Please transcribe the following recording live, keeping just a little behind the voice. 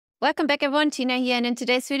Welcome back everyone, Tina here, and in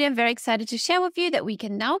today's video I'm very excited to share with you that we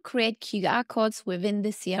can now create QR codes within the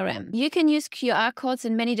CRM. You can use QR codes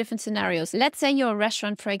in many different scenarios. Let's say you're a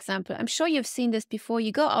restaurant, for example. I'm sure you've seen this before.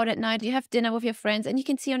 You go out at night, you have dinner with your friends, and you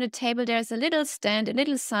can see on the table there's a little stand, a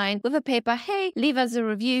little sign with a paper, hey, leave us a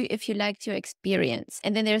review if you liked your experience.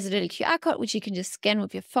 And then there's a little QR code which you can just scan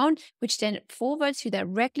with your phone, which then forwards you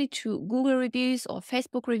directly to Google reviews or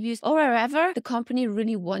Facebook reviews or wherever the company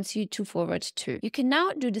really wants you to forward to. You can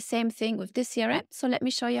now do the same thing with this CRM. So let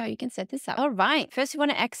me show you how you can set this up. All right. First, you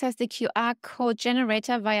want to access the QR code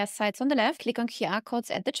generator via sites on the left. Click on QR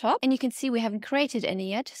codes at the top, and you can see we haven't created any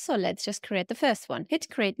yet. So let's just create the first one. Hit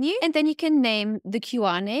create new, and then you can name the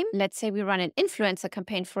QR name. Let's say we run an influencer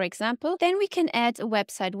campaign, for example. Then we can add a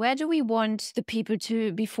website. Where do we want the people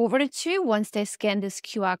to be forwarded to once they scan this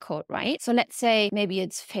QR code, right? So let's say maybe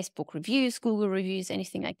it's Facebook reviews, Google reviews,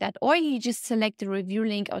 anything like that. Or you just select the review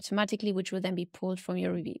link automatically, which will then be pulled from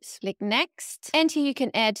your reviews. Click next, and here you can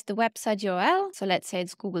add the website URL. So let's say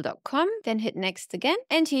it's google.com, then hit next again.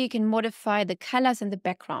 And here you can modify the colors in the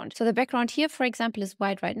background. So the background here, for example, is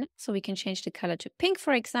white right now. So we can change the color to pink,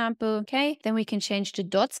 for example. Okay, then we can change the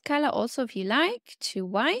dots color also if you like to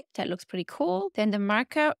white. That looks pretty cool. Then the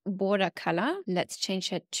marker border color, let's change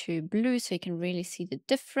that to blue so you can really see the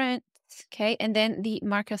difference. Okay, and then the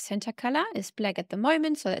marker center color is black at the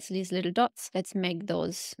moment, so that's these little dots. Let's make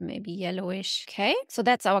those maybe yellowish. Okay, so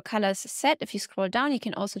that's our colors set. If you scroll down, you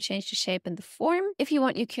can also change the shape and the form. If you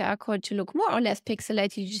want your QR code to look more or less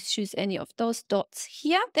pixelated, you just choose any of those dots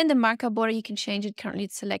here. Then the marker border, you can change it. Currently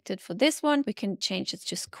it's selected for this one. We can change it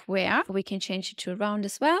to square. We can change it to round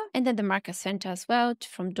as well. And then the marker center as well,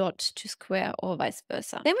 from dot to square or vice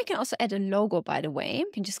versa. Then we can also add a logo, by the way.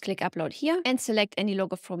 You can just click upload here and select any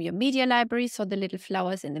logo from your media library, so the little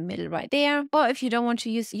flowers in the middle right there. Or if you don't want to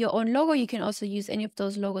use your own logo, you can also use any of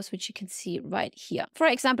those logos which you can see right here. For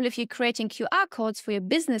example, if you're creating QR codes for your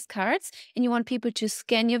business cards and you want people to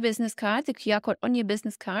scan your business card, the QR code on your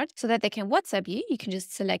business card, so that they can WhatsApp you can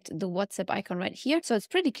just select the WhatsApp icon right here. So it's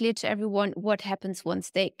pretty clear to everyone what happens once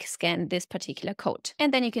they scan this particular code.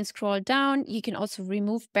 And then you can scroll down. You can also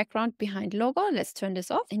remove background behind logo. Let's turn this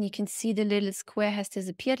off, and you can see the little square has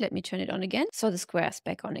disappeared. Let me turn it on again. So the square is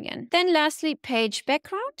back on again. Then lastly, page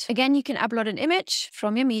background. Again, you can upload an image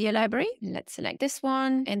from your media library. Let's select this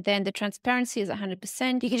one. And then the transparency is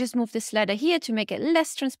 100%. You can just move the slider here to make it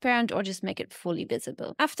less transparent or just make it fully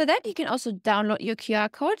visible. After that, you can also download your QR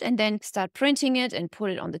code and then start printing it and put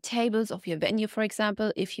it on the tables of your venue, for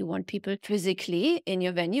example, if you want people physically in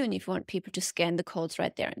your venue and if you want people to scan the codes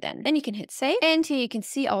right there and then. Then you can hit save. And here you can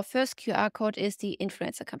see our first QR code is the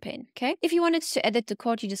influencer campaign. Okay. If you wanted to edit the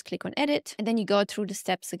code, you just click on edit and then you go through the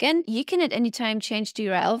steps again. You can at any time change the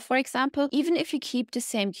URL, for example, even if you keep the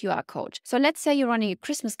same QR code. So let's say you're running a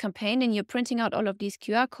Christmas campaign and you're printing out all of these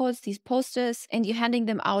QR codes, these posters, and you're handing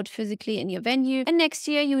them out physically in your venue. And next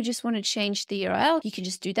year you just want to change the URL. You can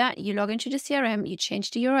just do that. You log into the CRM, you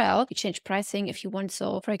change the URL, you change pricing if you want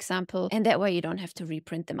so, for example, and that way you don't have to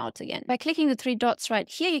reprint them out again. By clicking the three dots right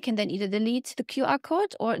here, you can then either delete the QR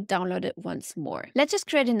code or download it once more. Let's just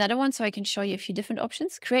create another one so I can show you a few different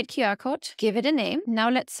options. Create QR code, give it a name. Now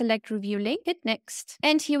let's select review link, hit next.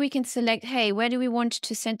 And here we can select, hey, where do we want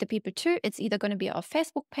to send the people to? It's either going to be our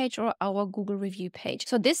Facebook page or our Google review page.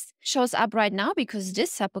 So this shows up right now because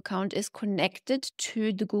this sub account is connected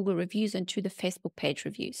to the Google reviews and to the Facebook page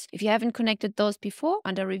reviews. If you haven't connected those before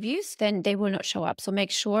under reviews, then they will not show up. So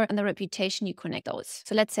make sure under reputation you connect those.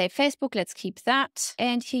 So let's say Facebook, let's keep that.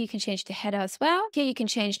 And here you can change the header as well. Here you can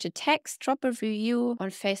change the text, drop a review on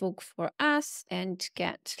Facebook for us and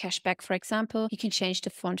get cash back, for example. You can change the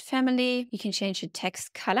font family. You can change the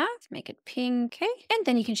text color, make it pink, okay? And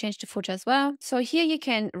then you can change the footer as well. So here you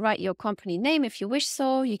can write your company name if you wish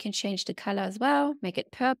so. You can change the color as well, make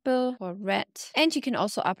it purple or red. And you can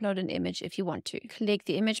also upload an image if you want to. Click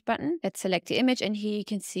the image button. Let's select the image and here you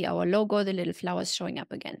can see our logo, the little flowers showing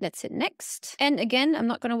up again. Let's hit next. And again, I'm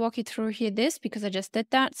not going to walk you through here this because I just did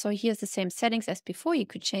that. So here's the same settings as before. You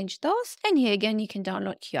could change those. And here again, you can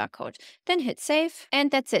download QR code. Then hit save.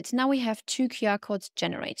 And that's it. Now we have two QR codes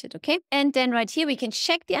generated, okay? And then right here, we can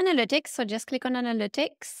check the analytics. So just click on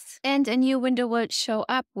analytics and a new window will show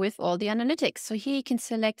up with all the analytics. So here you can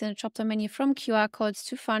select in the drop-down menu from QR codes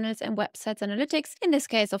to funnels and websites analytics. In this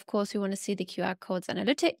case, of course, we want to see the QR codes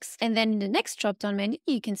analytics. And then in the next drop-down menu,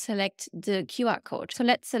 you can select the QR code. So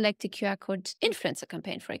let's select the QR code influencer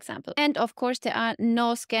campaign, for example. And of course, there are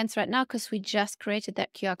no scans right now because we just created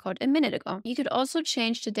that QR code a minute ago. You could also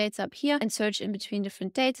change the dates up here and search in between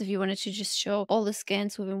different dates if you wanted to just show all the scans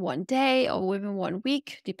scans within one day or within 1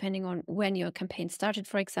 week, depending on when your campaign started,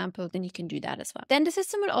 for example, then you can do that as well. Then the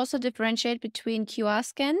system will also differentiate between QR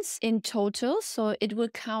scans in total. So it will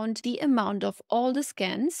count the amount of all the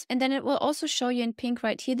scans, and then it will also show you in pink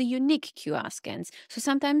right here the unique QR scans. So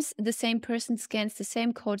sometimes the same person scans the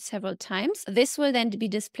same code several times. This will then be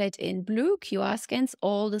displayed in blue, QR scans,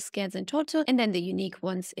 all the scans in total, and then the unique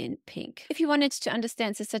ones in pink. If you wanted to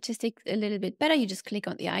understand the statistic a little bit better, you just click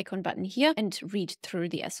on the icon button here and read through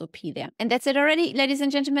the SOP there. And that's it already, ladies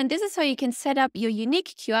and gentlemen. This is how you can set up your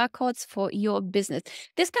unique QR codes for your business.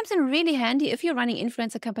 This comes in really handy if you're running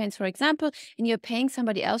influencer campaigns, for example, and you're paying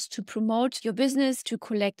somebody else to promote your business, to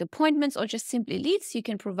collect appointments, or just simply leads. You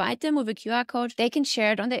can provide them with a QR code. They can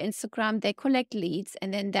share it on their Instagram. They collect leads,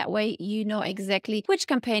 and then that way you know exactly which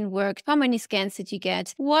campaign worked, how many scans did you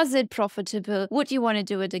get, was it profitable, would you want to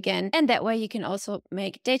do it again, and that way you can also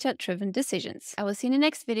make data-driven decisions. I will see you in the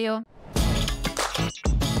next video.